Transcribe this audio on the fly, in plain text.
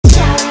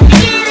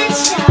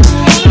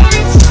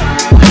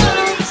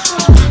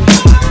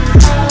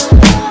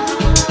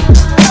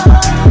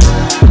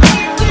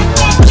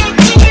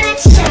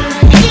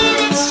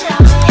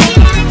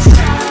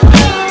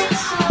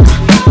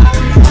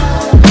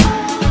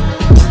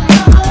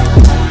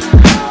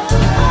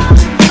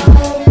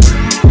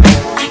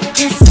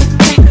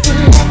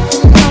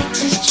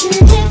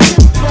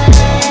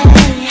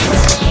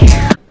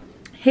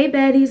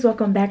guys,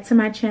 welcome back to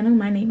my channel.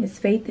 My name is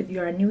Faith. If you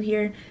are new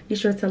here, be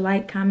sure to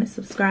like, comment,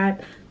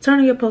 subscribe, turn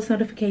on your post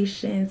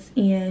notifications,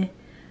 and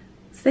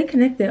stay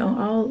connected on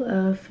all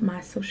of my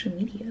social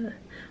media.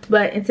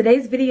 But in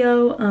today's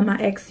video,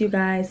 I asked you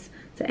guys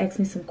to ask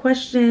me some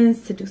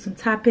questions, to do some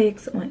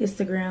topics on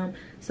Instagram.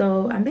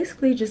 So I'm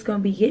basically just going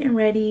to be getting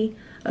ready,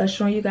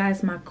 showing you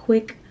guys my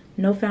quick,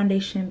 no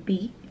foundation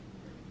beat.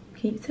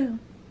 Can you tell?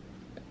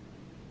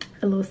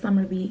 A little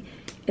summer beat,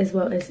 as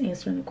well as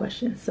answering the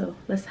questions. So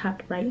let's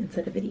hop right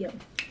into the video.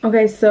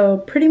 Okay, so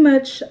pretty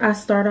much I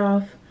start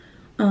off,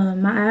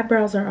 my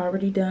eyebrows are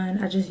already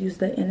done. I just used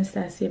the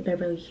Anastasia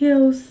Beverly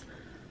Hills,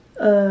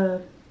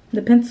 the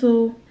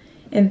pencil,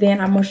 and then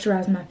I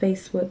moisturize my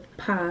face with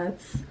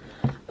pods.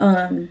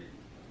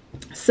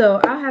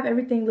 So I'll have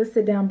everything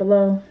listed down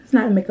below. It's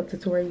not a makeup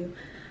tutorial.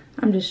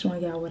 I'm just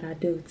showing y'all what I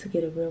do to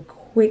get a real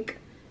quick,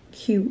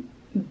 cute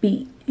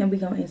beat, and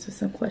we're gonna answer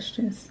some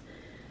questions.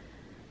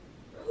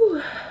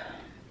 Whew.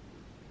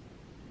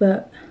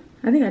 But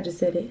I think I just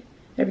said it.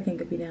 Everything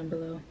could be down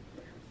below.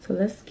 So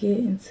let's get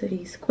into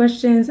these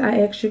questions. I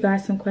asked you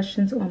guys some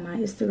questions on my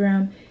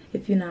Instagram.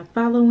 If you're not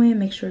following,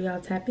 make sure y'all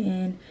tap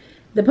in.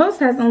 The post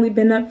has only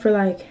been up for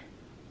like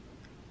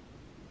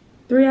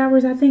 3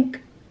 hours, I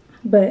think.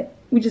 But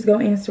we just go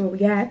answer what we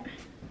got,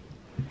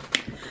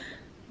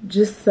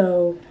 just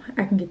so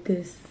I can get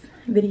this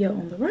video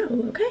on the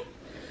road, okay?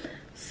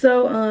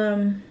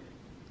 So,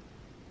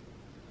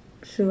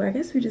 sure, I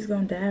guess we just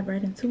gonna dive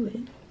right into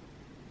it.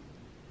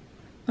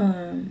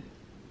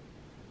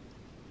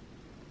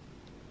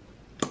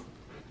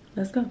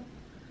 Let's go.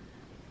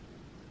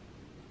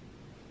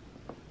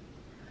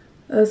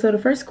 So the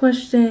first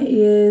question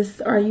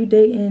is, are you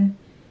dating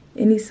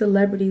any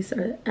celebrities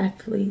or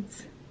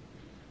athletes?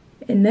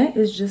 And that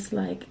is just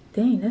like,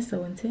 dang, that's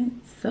so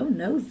intense. So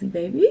nosy,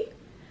 baby.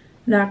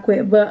 Not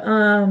quit, but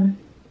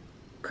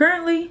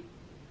currently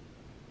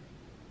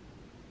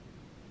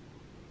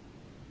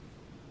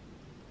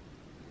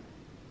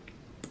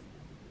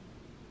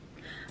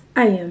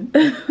I am.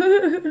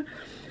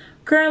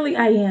 Currently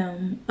I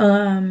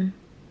am.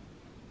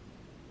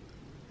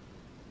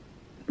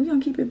 We're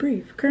gonna keep it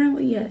brief.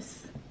 Currently,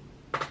 yes.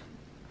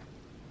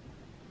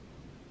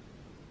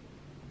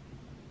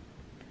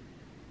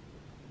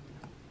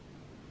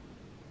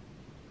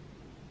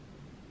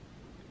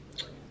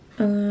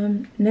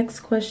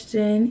 Next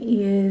question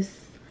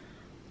is,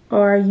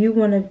 are you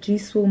one of G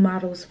Swoop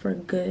models for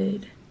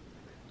good?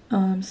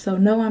 So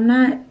no, I'm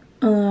not.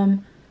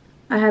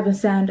 I haven't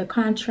signed a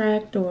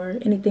contract or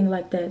anything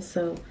like that.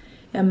 So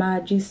am I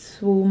a G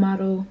Swoop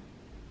model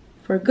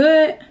for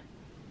good?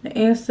 The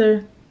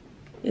answer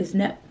is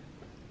no.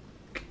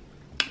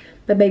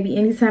 But baby,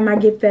 anytime I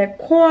get that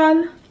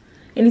call,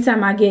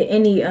 anytime I get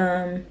any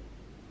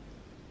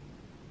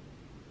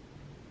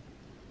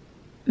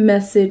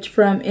message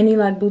from any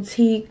like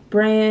boutique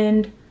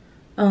brand,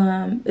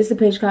 it's a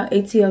page called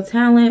ATL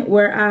Talent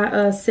where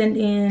I send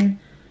in,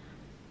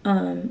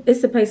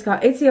 it's a page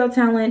called ATL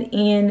Talent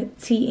and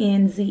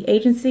TNZ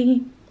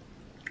Agency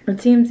or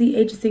TMZ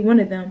Agency,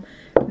 one of them,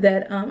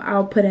 that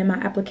I'll put in my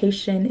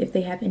application if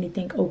they have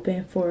anything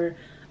open for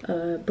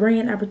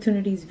brand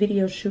opportunities,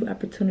 video shoot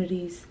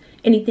opportunities,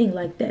 anything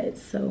like that.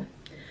 So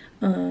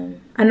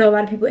I know a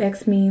lot of people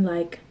ask me,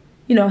 like,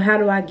 you know, how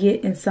do I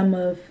get in some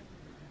of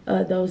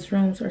those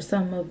rooms or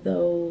some of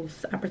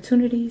those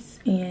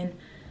opportunities? And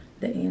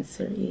the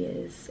answer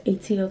is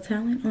ATL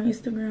Talent on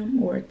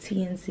Instagram or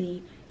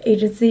TNZ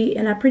Agency.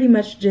 And I pretty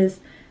much just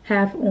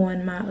have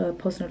on my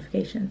post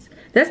notifications.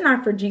 That's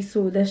not for G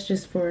Swoop, that's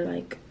just for,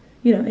 like,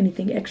 you know,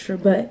 anything extra.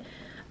 But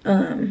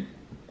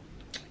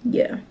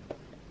yeah.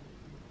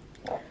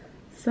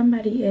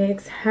 Somebody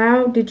asks,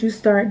 how did you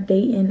start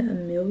dating a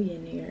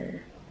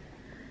millionaire?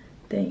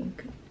 Dang,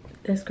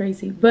 that's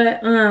crazy.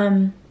 But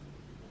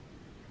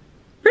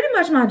pretty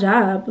much my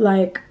job.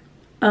 Like,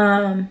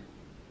 my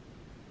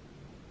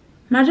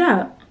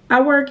job.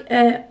 I work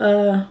at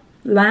a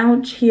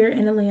lounge here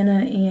in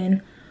Atlanta,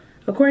 and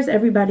of course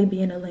everybody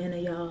be in Atlanta,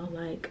 y'all.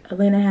 Like,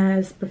 Atlanta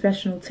has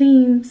professional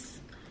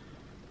teams.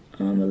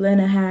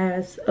 Atlanta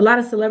has a lot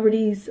of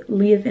celebrities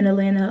live in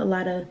Atlanta. A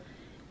lot of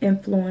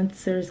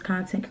influencers,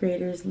 content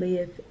creators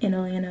live in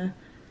Atlanta.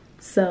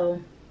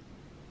 So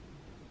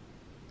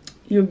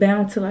you're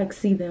bound to like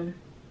see them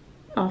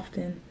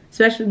often,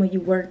 especially when you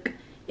work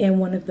in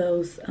one of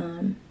those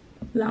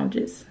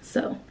lounges.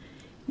 So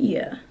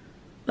yeah,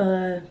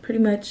 pretty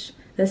much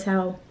that's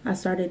how I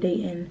started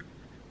dating.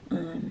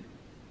 I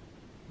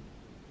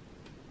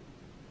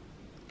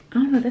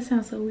don't know, that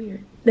sounds so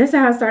weird. That's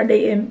how I started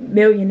dating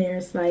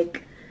millionaires.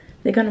 Like,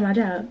 they come to my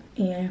job.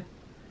 And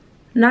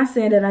not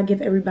saying that I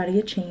give everybody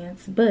a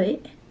chance,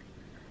 but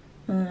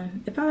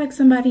if I like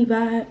somebody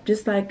vibe,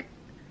 just like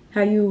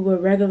how you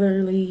would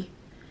regularly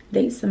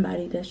date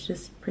somebody, that's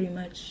just pretty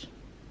much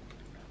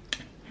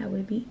how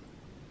it be.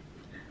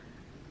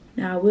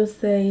 Now I will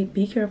say,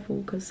 be careful,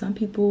 because some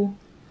people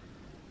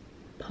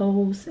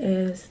pose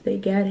as they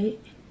got it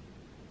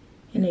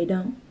and they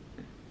don't.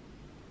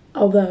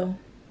 Although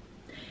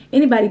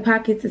anybody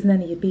pockets is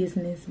none of your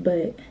business,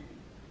 but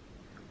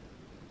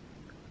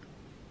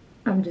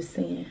I'm just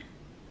saying,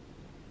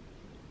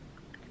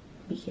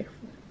 be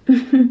careful.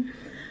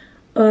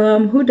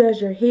 Who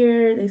does your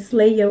hair? They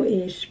slay your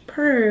ish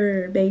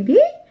per baby.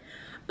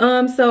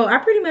 So I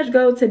pretty much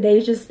go to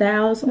Deja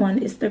Styles on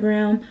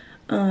Instagram.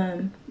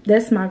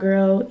 That's my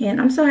girl,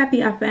 and I'm so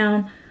happy I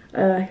found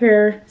a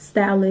hair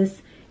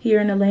stylist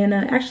here in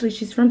Atlanta. Actually,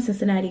 she's from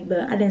Cincinnati,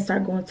 but I didn't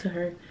start going to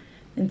her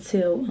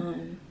until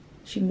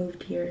she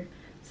moved here.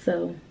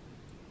 So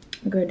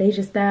girl,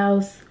 Deja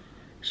Styles,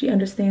 she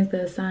understands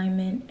the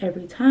assignment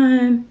every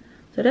time.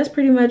 So that's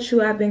pretty much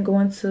who I've been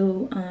going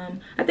to.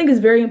 I think it's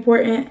very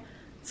important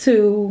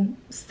to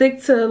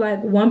stick to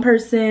like one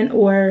person,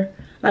 or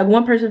like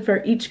one person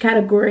for each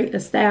category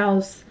of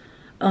styles,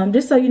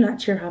 just so you're not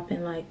cheer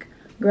hopping. Like,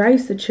 girl, I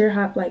used to cheer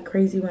hop like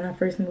crazy when I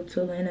first moved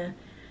to Atlanta.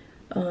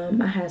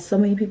 I had so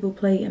many people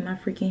play in my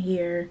freaking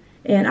hair,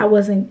 and I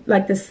wasn't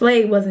like, the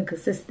slay wasn't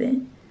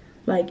consistent,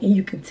 like, and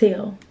you can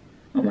tell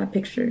on my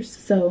pictures.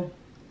 So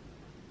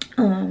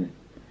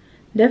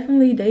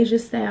definitely Deja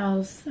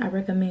Styles, I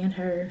recommend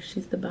her.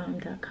 She's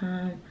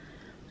thebomb.com.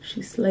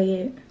 She slay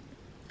it,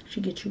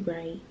 she get you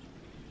right,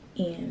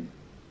 and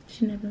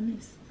she never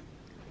missed.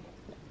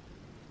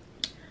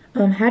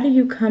 How do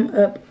you come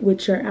up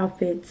with your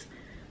outfits?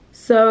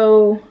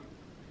 So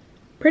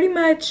pretty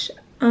much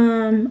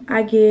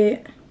I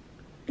get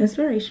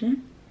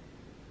inspiration,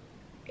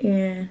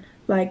 and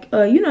like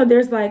you know,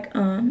 there's like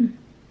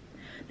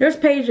there's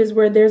pages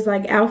where there's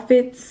like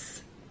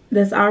outfits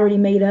that's already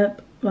made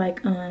up.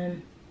 Like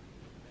let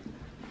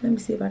me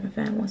see if I can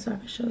find one so I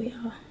can show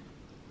y'all. I'll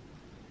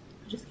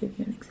just give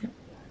you an example.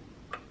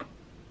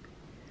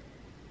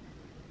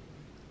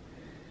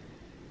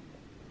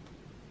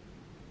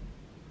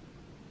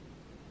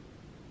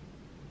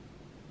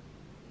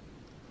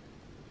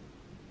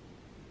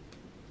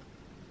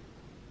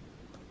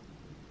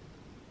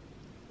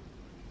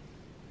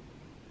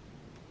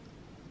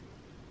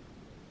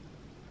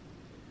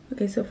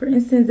 Okay, so for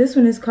instance, this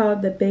one is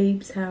called the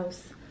Babe's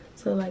House.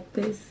 So like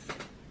this,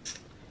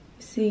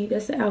 see,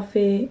 that's the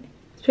outfit.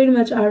 It's pretty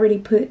much already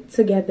put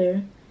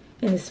together,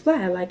 and it's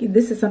flat. Like,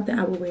 this is something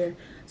I would wear.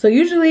 So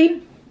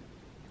usually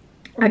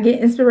I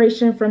get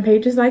inspiration from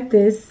pages like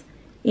this,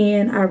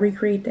 and I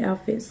recreate the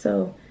outfit.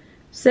 So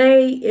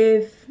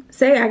say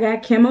I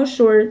got camo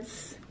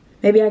shorts,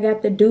 maybe I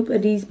got the dupe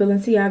of these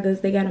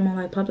Balenciagas. They got them on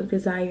like Public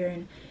Desire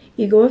and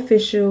Ego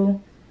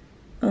Official.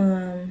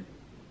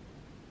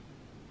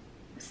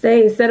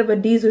 Say instead of a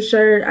Diesel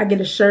shirt, I get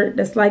a shirt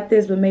that's like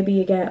this, but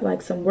maybe it got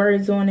like some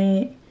words on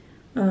it.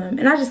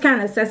 And I just kind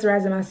of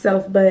accessorize it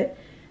myself. But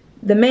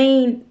the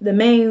main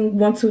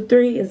 1, 2,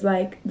 3 is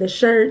like the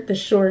shirt, the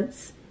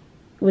shorts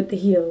with the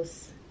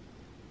heels.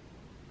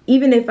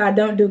 Even if I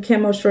don't do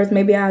camo shorts,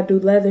 maybe I'll do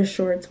leather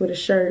shorts with a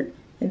shirt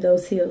and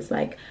those heels.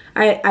 Like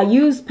I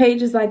use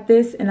pages like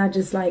this, and I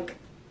just like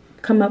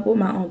come up with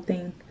my own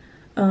thing.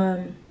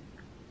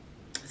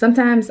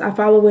 Sometimes I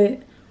follow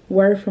it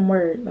word from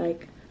word.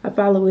 Like, I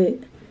follow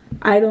it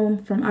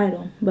item from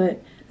item,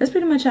 but that's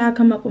pretty much how I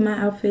come up with my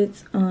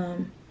outfits.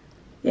 And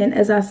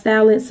as I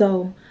style it,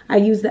 so I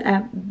use the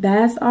app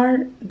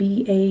Bazart,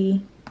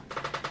 B-A-Z-A-A-R-T,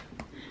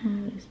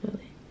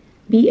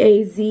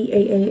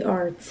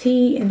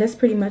 and that's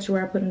pretty much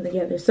where I put them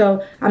together.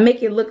 So I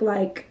make it look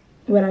like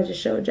what I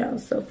just showed y'all.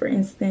 So for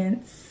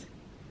instance,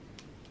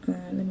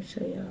 let me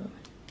show y'all.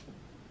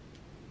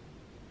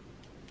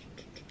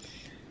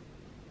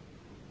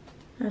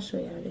 I'll show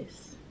y'all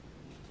this.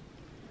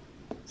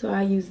 So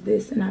I use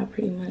this, and I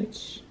pretty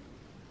much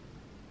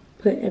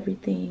put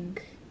everything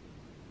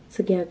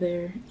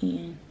together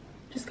and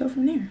just go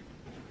from there.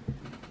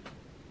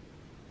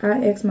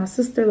 I ask my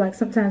sister, like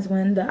sometimes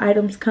when the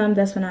items come,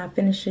 that's when I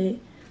finish it.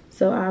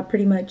 So I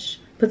pretty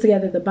much put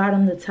together the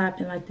bottom, the top,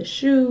 and like the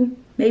shoe,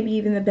 maybe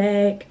even the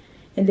bag.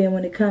 And then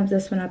when it comes,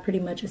 that's when I pretty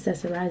much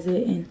accessorize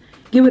it and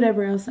get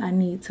whatever else I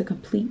need to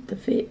complete the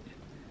fit.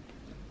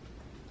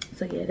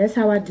 So yeah, that's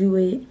how I do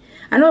it.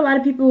 I know a lot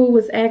of people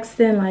was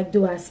asking, like,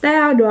 do I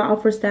style? Do I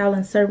offer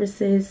styling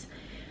services?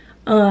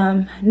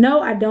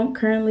 No, I don't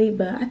currently,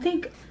 but I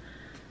think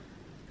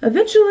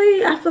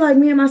eventually I feel like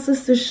me and my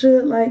sister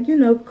should, like, you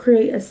know,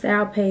 create a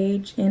style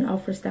page and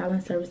offer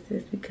styling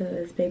services,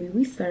 because baby,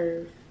 we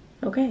serve,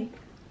 okay?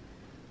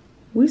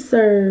 We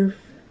serve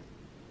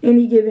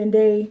any given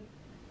day,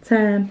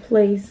 time,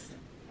 place.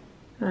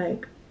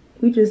 Like,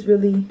 we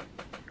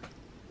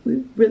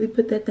really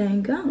put that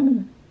thing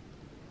on.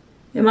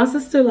 And my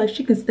sister, like,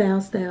 she can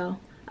style.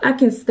 I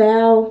can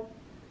style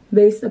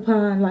based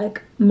upon,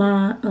 like,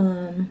 my,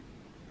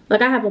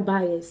 like, I have a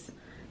bias.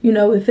 You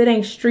know, if it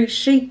ain't street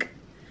chic,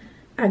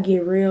 I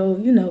get real,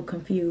 you know,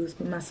 confused.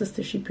 But my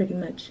sister, she pretty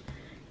much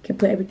can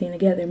put everything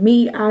together.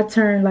 Me, I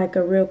turn, like,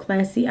 a real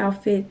classy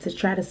outfit to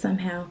try to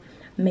somehow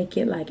make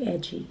it, like,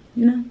 edgy,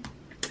 you know?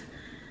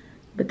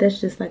 But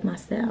that's just, like, my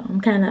style.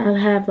 I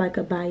have, like,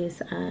 a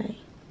biased eye,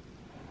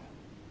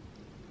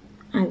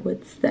 I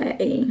would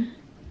say.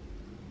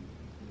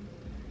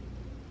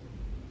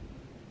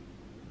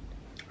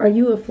 Are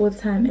you a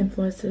full-time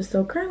influencer?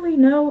 So currently,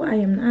 no, I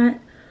am not.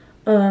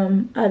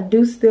 I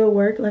do still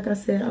work. Like I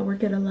said, I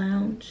work at a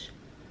lounge.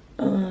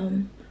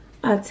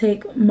 I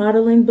take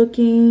modeling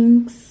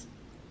bookings.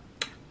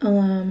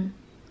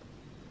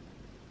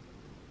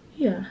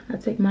 Yeah, I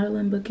take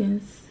modeling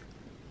bookings.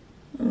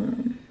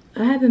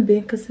 I haven't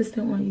been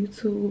consistent on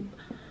YouTube,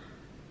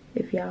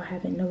 if y'all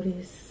haven't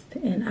noticed,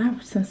 and I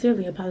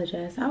sincerely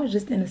apologize. I was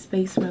just in a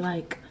space where,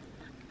 like,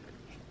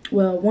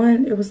 well,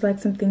 one, it was like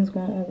some things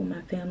going on with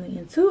my family,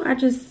 and two, I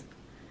just,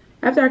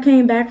 after I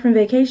came back from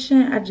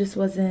vacation, I just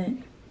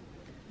wasn't,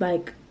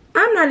 like,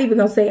 I'm not even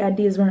gonna say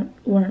ideas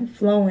weren't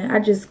flowing. I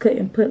just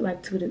couldn't put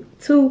like two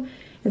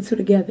and two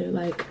together.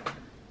 Like,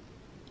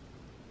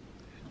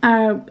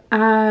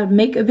 I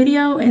make a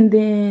video and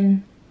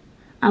then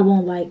I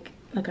won't like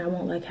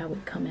how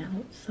it come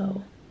out.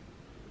 So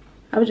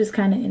I was just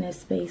kind of in that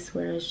space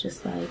where it's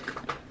just like,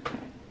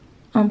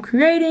 I'm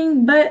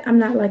creating, but I'm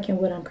not liking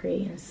what I'm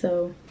creating.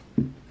 So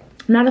I'm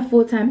not a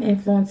full-time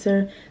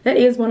influencer. That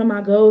is one of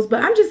my goals,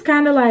 but I'm just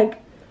kind of like,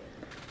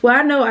 well,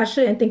 I know I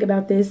shouldn't think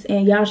about this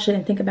and y'all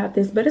shouldn't think about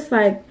this, but it's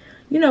like,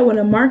 you know,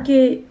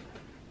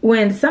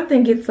 when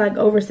something gets like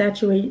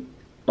oversaturated,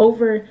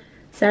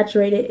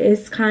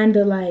 it's kind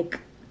of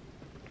like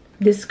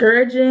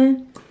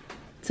discouraging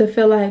to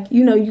feel like,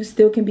 you know, you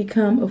still can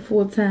become a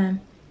full-time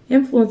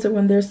influencer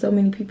when there's so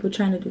many people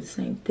trying to do the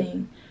same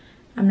thing.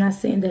 I'm not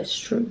saying that's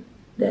true.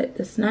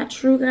 That's not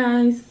true,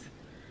 guys.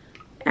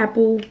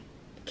 Apple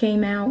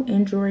came out,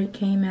 Android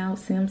came out,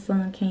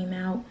 Samsung came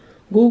out,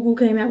 Google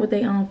came out with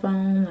their own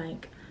phone.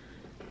 Like,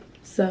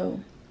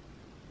 so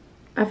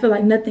I feel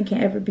like nothing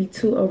can ever be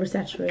too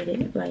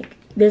oversaturated. Like,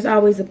 there's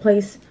always a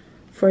place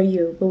for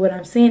you. But what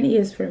I'm saying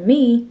is, for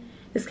me,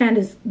 it's kind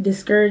of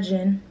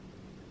discouraging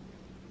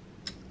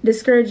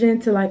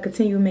to like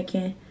continue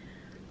making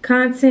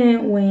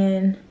content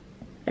when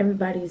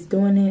everybody's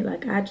doing it.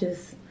 Like, I'm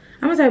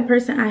the type of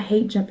person, I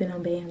hate jumping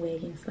on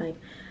bandwagons. Like,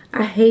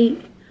 I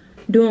hate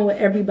doing what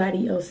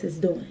everybody else is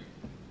doing.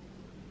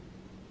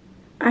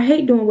 I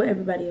hate doing what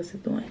everybody else is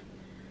doing.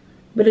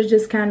 But it's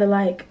just kind of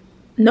like,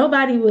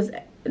 nobody never.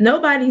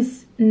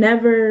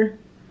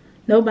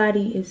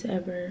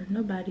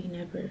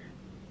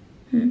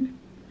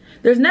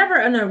 There's never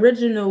an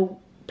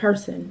original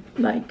person.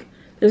 Like,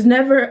 there's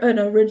never an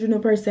original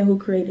person who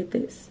created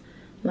this.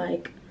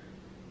 Like,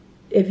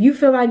 if you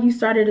feel like you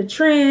started a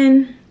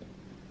trend,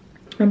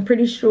 I'm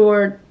pretty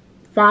sure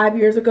 5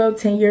 years ago,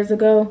 10 years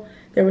ago,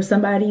 there was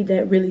somebody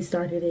that really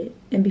started it.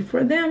 And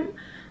before them,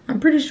 I'm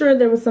pretty sure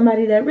there was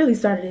somebody that really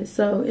started it.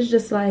 So it's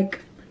just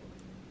like,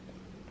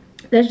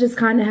 that's just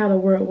kind of how the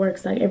world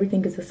works. Like,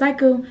 everything is a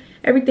cycle.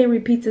 Everything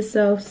repeats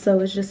itself. So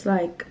it's just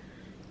like,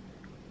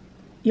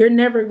 you're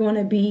never going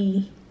to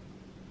be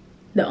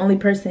the only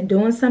person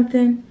doing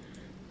something,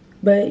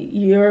 but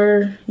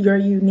you're your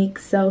unique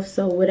self.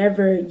 So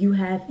whatever you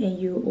have in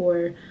you,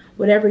 or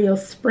whatever your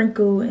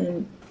sprinkle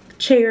and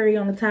cherry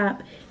on the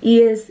top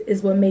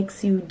is what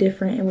makes you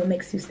different and what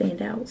makes you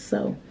stand out.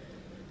 So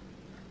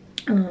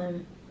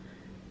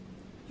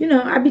you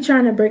know, I be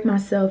trying to break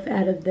myself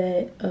out of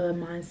that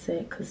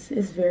mindset, because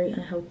it's very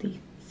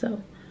unhealthy.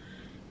 So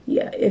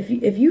yeah, if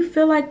you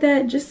feel like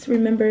that, just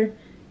remember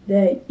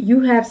that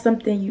you have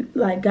something,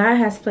 like, God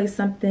has placed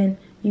something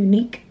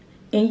unique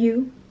in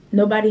you.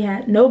 Nobody,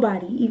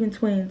 even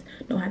twins,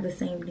 don't have the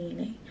same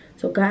DNA.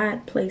 So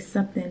God placed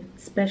something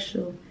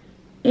special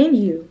in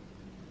you.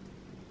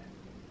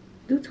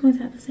 Do twins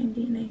have the same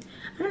DNA?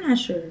 I'm not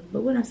sure,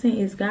 but what I'm saying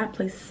is, God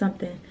placed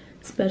something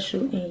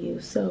special in you.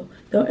 So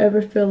don't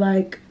ever feel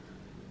like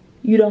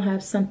you don't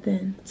have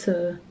something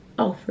to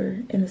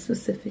offer in a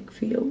specific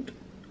field.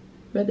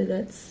 Whether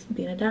that's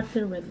being a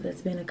doctor, whether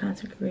that's being a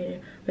content creator,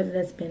 whether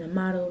that's being a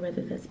model,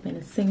 whether that's being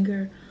a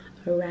singer,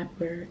 a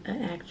rapper,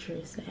 an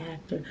actress, an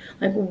actor.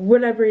 Like,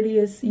 whatever it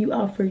is, you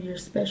offer your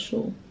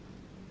special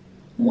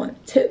one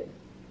too.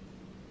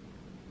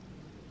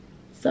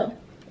 So,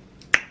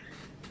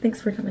 thanks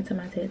for coming to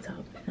my TED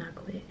Talk. Not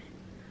quit.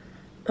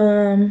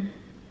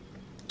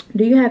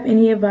 Do you have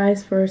any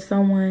advice for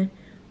someone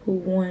who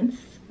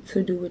wants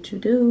to do what you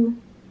do?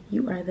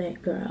 You are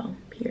that girl,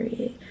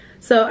 period.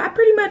 So I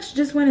pretty much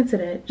just went into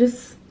that.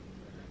 Just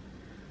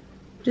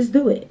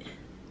do it.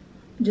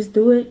 Just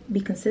do it.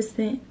 Be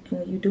consistent. And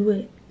when you do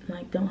it,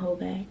 like, don't hold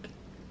back.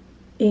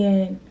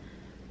 And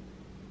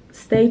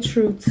stay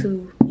true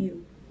to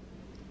you.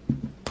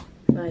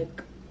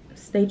 Like,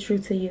 stay true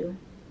to you.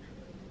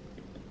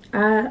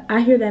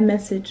 I hear that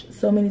message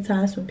so many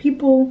times from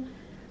people.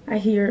 I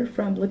hear it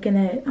from looking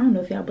at, I don't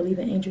know if y'all believe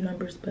in angel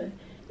numbers, but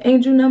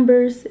angel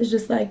numbers is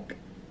just like,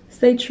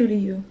 stay true to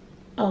you.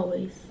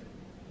 Always.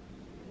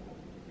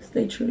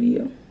 Stay true to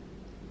you.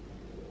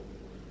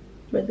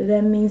 Whether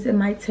that means it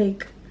might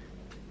take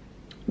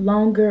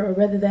longer, or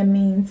whether that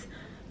means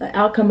the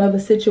outcome of a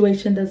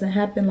situation doesn't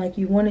happen like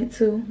you want it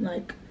to.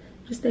 Like,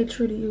 just stay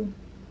true to you.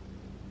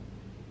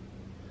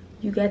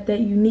 You got that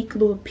unique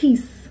little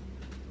piece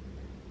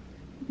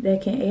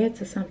that can add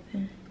to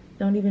something.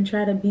 Don't even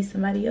try to be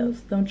somebody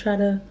else. Don't try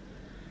to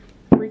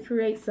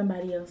recreate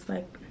somebody else.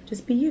 Like,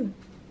 just be you.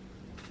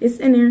 It's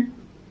in there.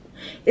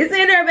 It's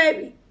in there,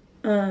 baby.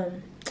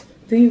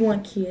 Do you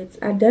want kids?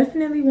 I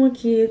definitely want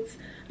kids.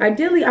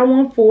 Ideally, I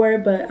want 4,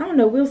 but I don't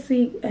know. We'll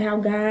see how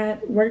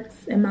God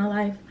works in my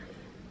life.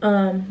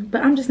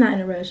 But I'm just not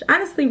in a rush.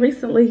 Honestly,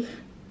 recently,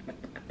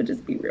 I'll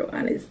just be real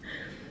honest.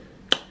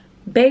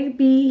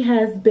 Baby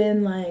has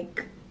been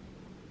like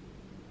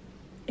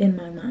in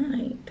my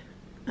mind.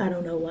 I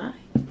don't know why.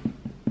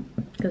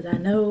 Because I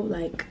know,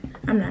 like,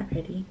 I'm not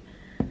ready.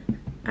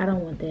 I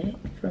don't want that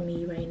for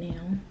me right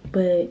now.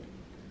 But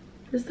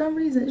for some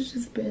reason, it's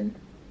just been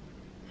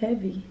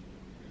heavy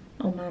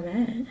on my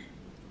mind.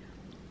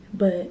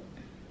 But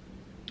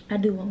I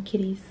do want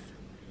kitties.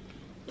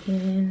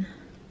 And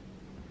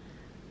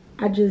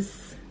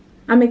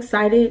I'm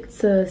excited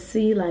to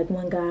see, like,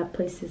 when God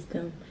places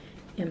them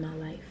in my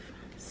life.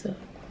 So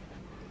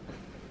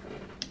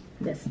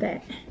that's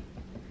that.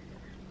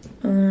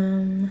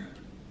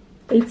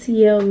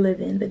 ATL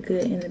living, the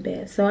good and the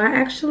bad. So I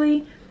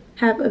actually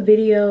have a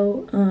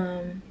video.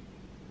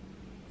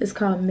 It's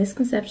called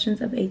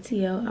Misconceptions of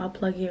ATL. I'll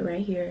plug it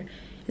right here.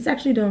 It's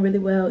actually doing really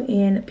well,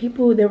 and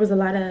there was a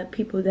lot of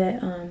people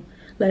that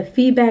left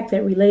feedback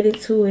that related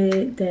to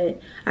it,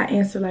 that I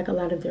answered like a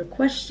lot of their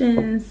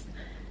questions,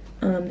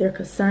 their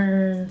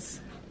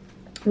concerns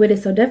with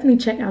it. So definitely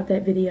check out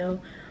that video.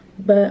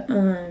 But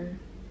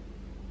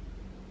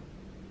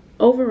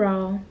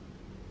overall,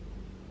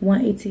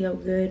 one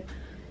ATL good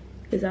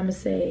is, I'm gonna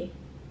say,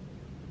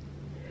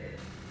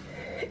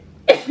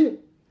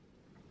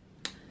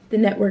 the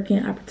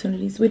networking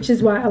opportunities, which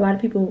is why a lot of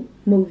people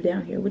move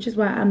down here, which is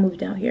why I moved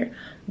down here.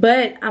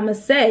 But I'm gonna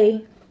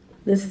say,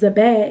 this is a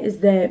bad, is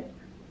that,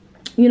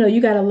 you know,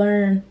 you gotta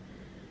learn,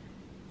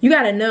 you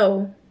gotta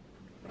know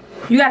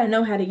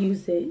how to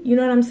use it. You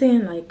know what I'm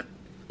saying? Like,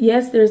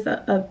 yes, there's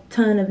a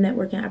ton of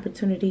networking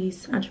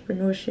opportunities,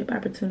 entrepreneurship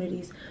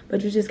opportunities,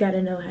 but you just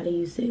gotta know how to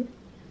use it.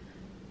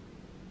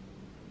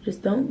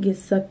 Just don't get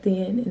sucked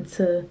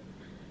into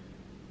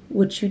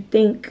what you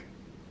think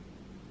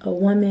a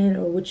woman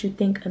or what you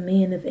think a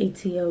man of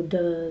ATL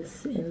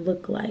does and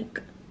look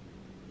like.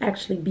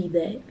 Actually be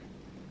that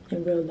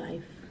in real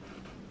life.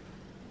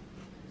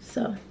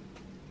 So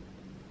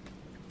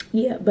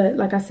yeah, but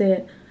like I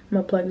said, I'm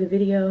gonna plug the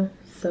video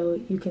so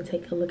you can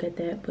take a look at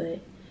that. But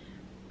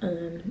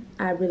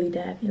I really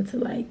dive into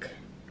like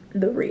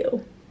the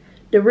real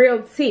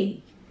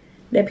tea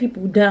that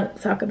people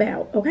don't talk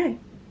about. Okay.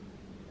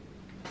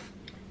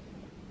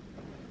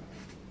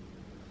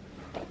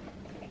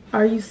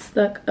 Are you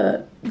stuck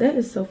up? That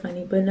is so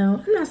funny. But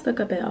no, I'm not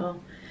stuck up at all.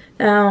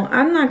 Now,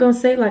 I'm not going to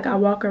say like I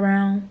walk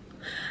around,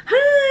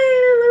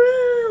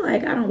 hi,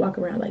 like I don't walk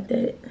around like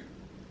that.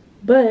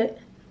 But,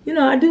 you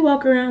know, I do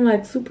walk around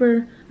like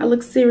super, I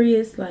look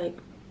serious. Like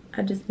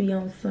I just be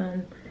on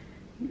some,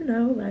 you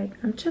know, like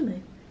I'm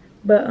chilling.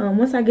 But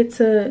once I get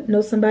to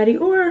know somebody,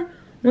 or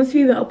once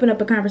you even open up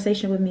a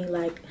conversation with me,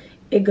 like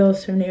it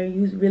goes from there.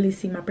 You really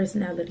see my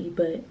personality.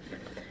 But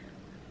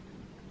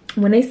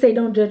when they say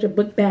don't judge a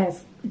book by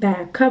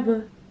a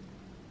cover,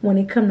 when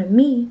it come to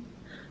me,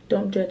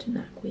 don't judge and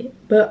not quit.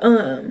 But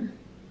no,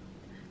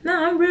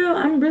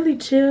 I'm really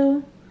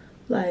chill.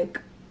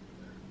 Like,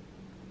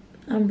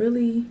 am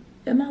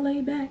I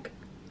laid back?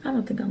 I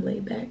don't think I'm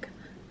laid back.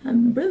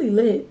 I'm really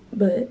lit,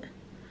 but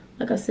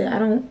like I said, I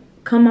don't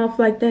come off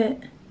like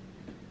that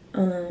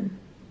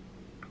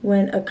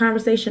when a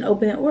conversation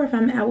opens, or if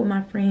I'm out with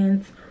my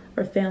friends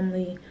or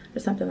family or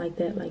something like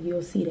that. Like,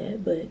 you'll see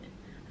that. But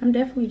I'm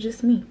definitely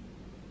just me.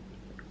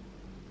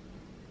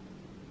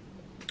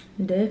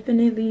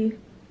 Definitely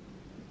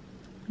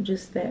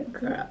just that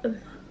girl.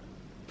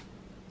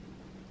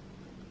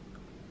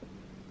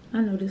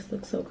 I know this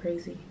looks so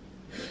crazy.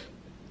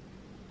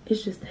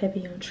 It's just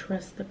heavy on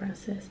trust the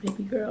process,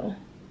 baby girl.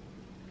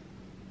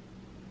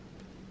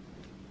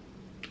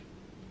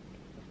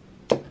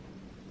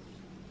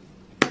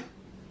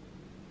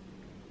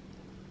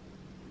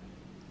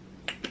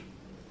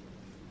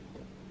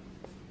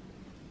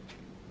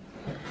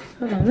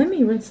 Hold on, let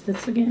me rinse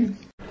this again.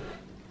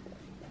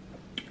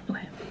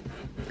 Okay.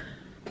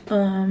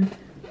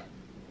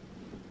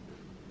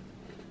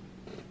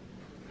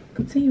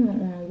 Continuing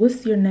on,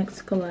 what's your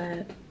next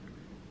collab?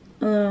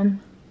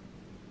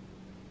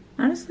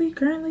 Honestly,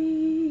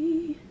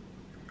 currently,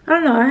 I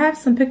don't know. I have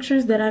some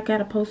pictures that I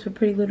gotta post for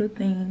Pretty Little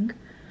Thing.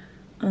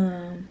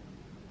 Other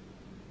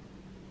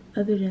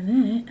than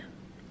that,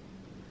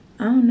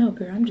 I don't know,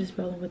 girl. I'm just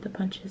rolling with the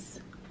punches.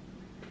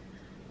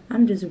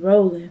 I'm just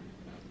rolling.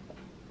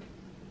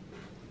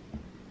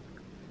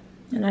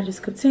 And I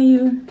just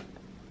continue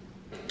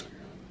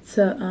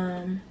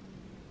to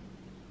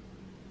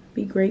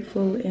be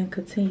grateful and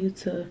continue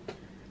to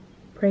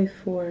pray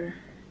for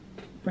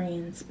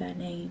brands by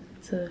name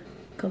to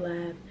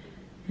collab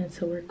and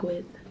to work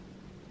with,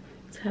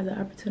 to have the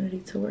opportunity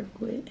to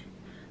work with.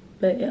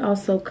 But it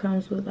also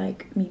comes with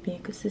like me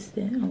being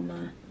consistent on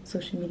my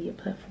social media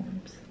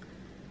platforms.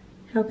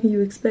 How can you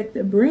expect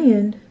a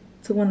brand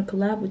to want to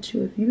collab with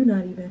you if you're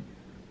not even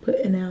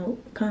putting out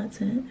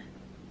content?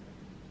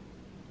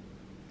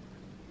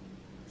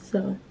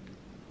 So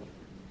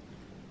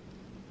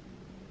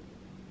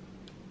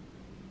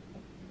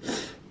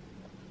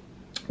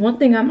one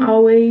thing I'm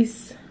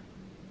always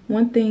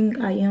one thing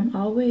I am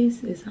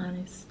always is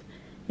honest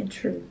and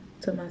true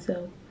to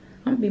myself.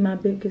 I'm gonna be my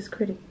biggest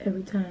critic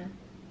every time.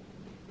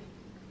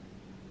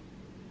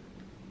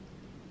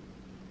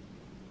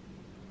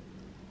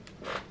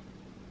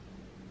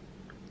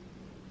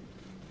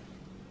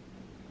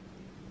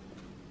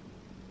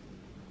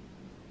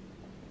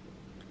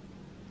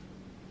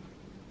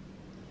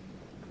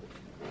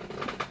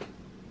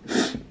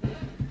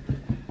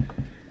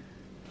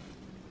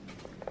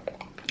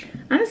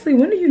 Honestly,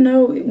 when do you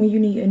know when you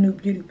need a new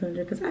beauty blender?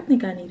 Because I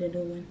think I need a new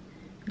one.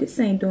 This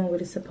ain't doing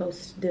what it's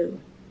supposed to do.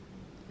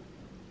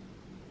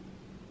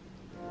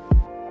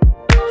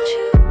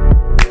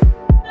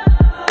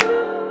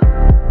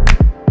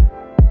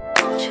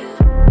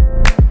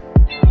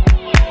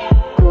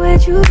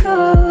 Where'd you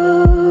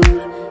go?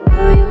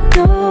 Girl, you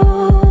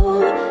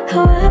know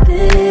how I've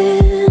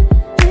been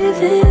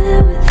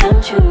living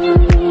without you.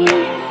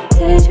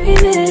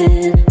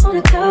 Daydreaming on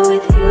a cloud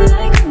with you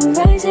like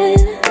horizon.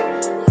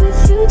 With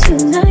you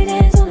tonight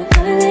is on an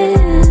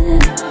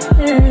island.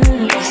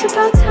 Yeah. It's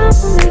about time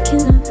I'm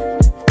waking up.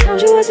 The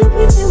times you wasn't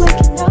with me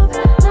waking up.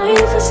 Now you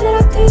feel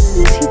seductive in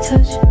this heat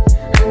touch.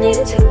 I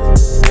needed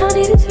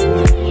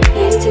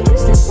to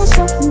distance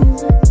myself from you.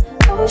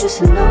 Oh, just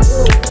to know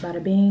you.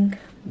 Bada bing,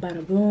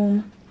 bada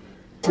boom.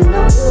 To know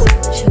you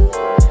want you,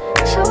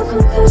 so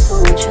come close, I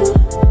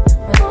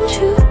want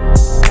you.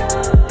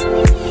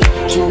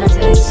 Can I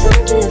tell you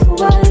something for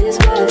what it's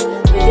worth?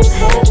 With you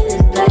having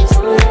this place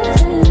on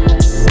earth, and I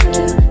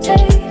will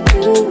take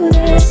you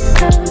there.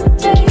 I'll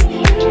take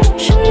you,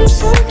 show you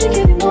something,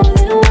 give you more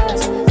than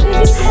words. With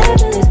you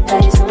having this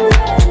place on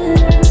earth, and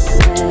I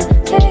will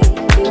take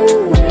you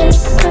there.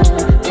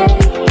 I'll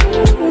take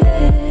you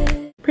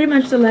there. Pretty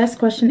much the last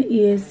question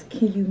is,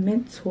 can you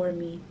mentor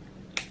me?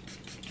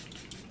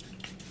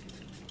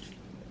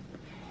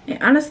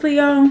 And honestly,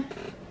 y'all,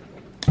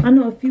 I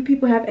know a few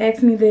people have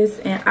asked me this,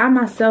 and I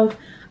myself,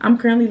 I'm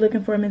currently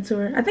looking for a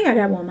mentor. I think I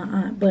got one with my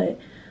aunt, but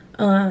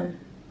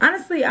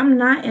honestly, I'm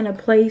not in a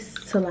place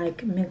to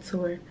like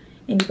mentor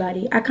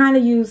anybody. I kind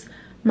of use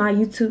my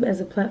YouTube as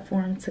a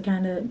platform to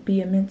kind of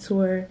be a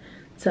mentor,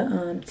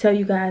 to tell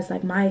you guys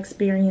like my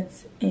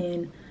experience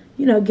and,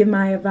 you know, give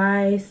my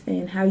advice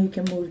and how you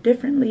can move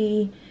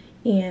differently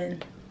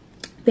and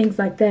things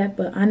like that.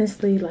 But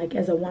honestly, like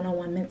as a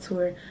one-on-one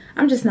mentor,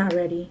 I'm just not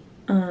ready.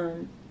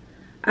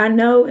 I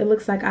know it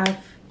looks like I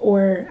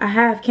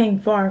have came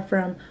far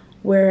from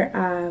where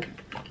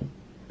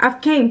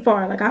I've came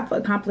far. Like I've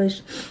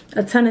accomplished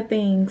a ton of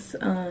things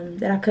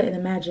that I couldn't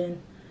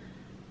imagine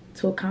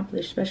to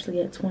accomplish, especially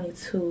at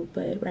 22.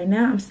 But right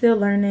now I'm still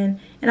learning,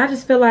 and I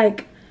just feel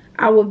like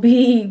I would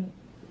be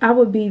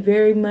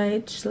very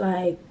much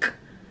like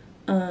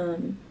not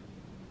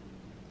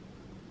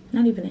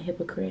even a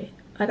hypocrite.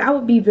 Like I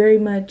would be very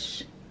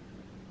much,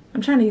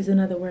 I'm trying to use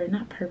another word,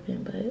 not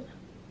perping, but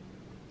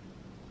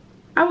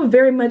I would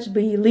very much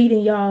be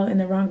leading y'all in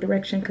the wrong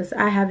direction because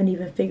I haven't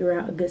even figured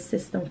out a good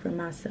system for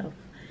myself.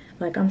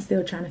 Like I'm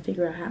still trying to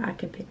figure out how I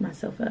can pick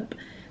myself up.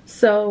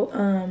 So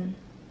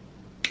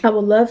I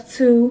would love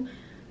to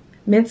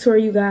mentor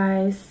you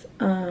guys,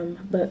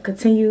 but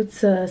continue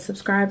to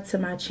subscribe to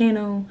my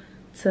channel,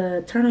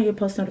 to turn on your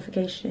post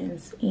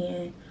notifications,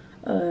 and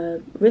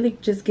really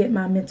just get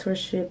my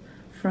mentorship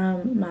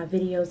from my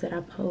videos that I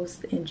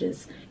post, and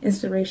just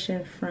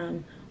inspiration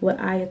from what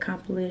I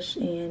accomplish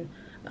and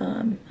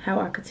how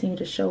I continue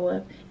to show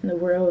up in the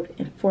world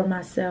and for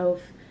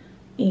myself,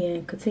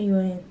 and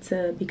continuing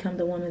to become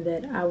the woman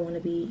that I want to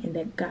be and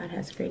that God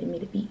has created me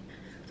to be.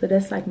 So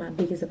that's like my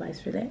biggest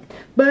advice for that.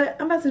 But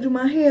I'm about to do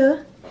my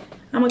hair.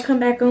 I'm gonna come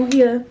back on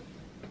here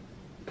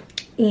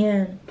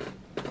and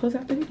close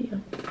out the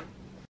video.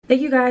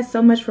 Thank you guys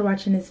so much for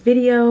watching this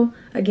video.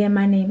 Again,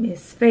 my name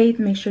is Faith.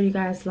 Make sure you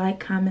guys like,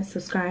 comment,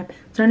 subscribe,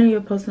 turn on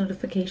your post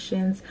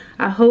notifications.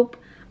 I hope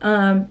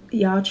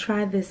y'all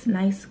try this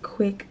nice,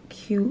 quick,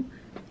 cute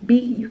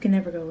beat. You can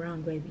never go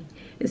wrong, baby.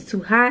 It's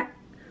too hot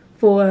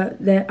for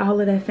that, all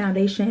of that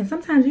foundation, and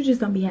sometimes you just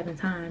don't be having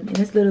time, and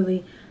it's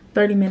literally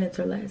 30 minutes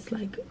or less,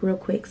 like real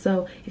quick.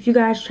 So if you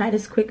guys try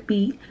this quick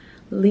beat,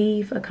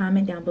 leave a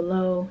comment down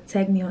below,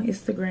 tag me on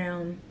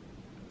Instagram,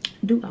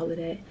 do all of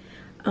that.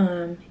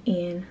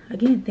 And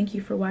again, thank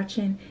you for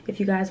watching. If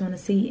you guys want to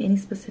see any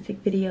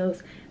specific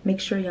videos, make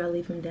sure y'all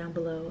leave them down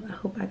below. I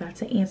hope I got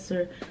to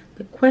answer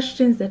the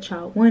questions that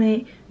y'all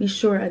wanted. Be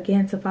sure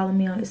again to follow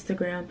me on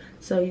Instagram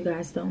so you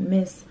guys don't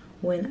miss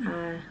when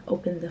I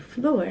open the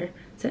floor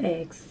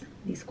to ask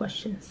these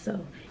questions.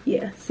 So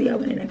yeah, see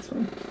y'all in the next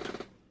one.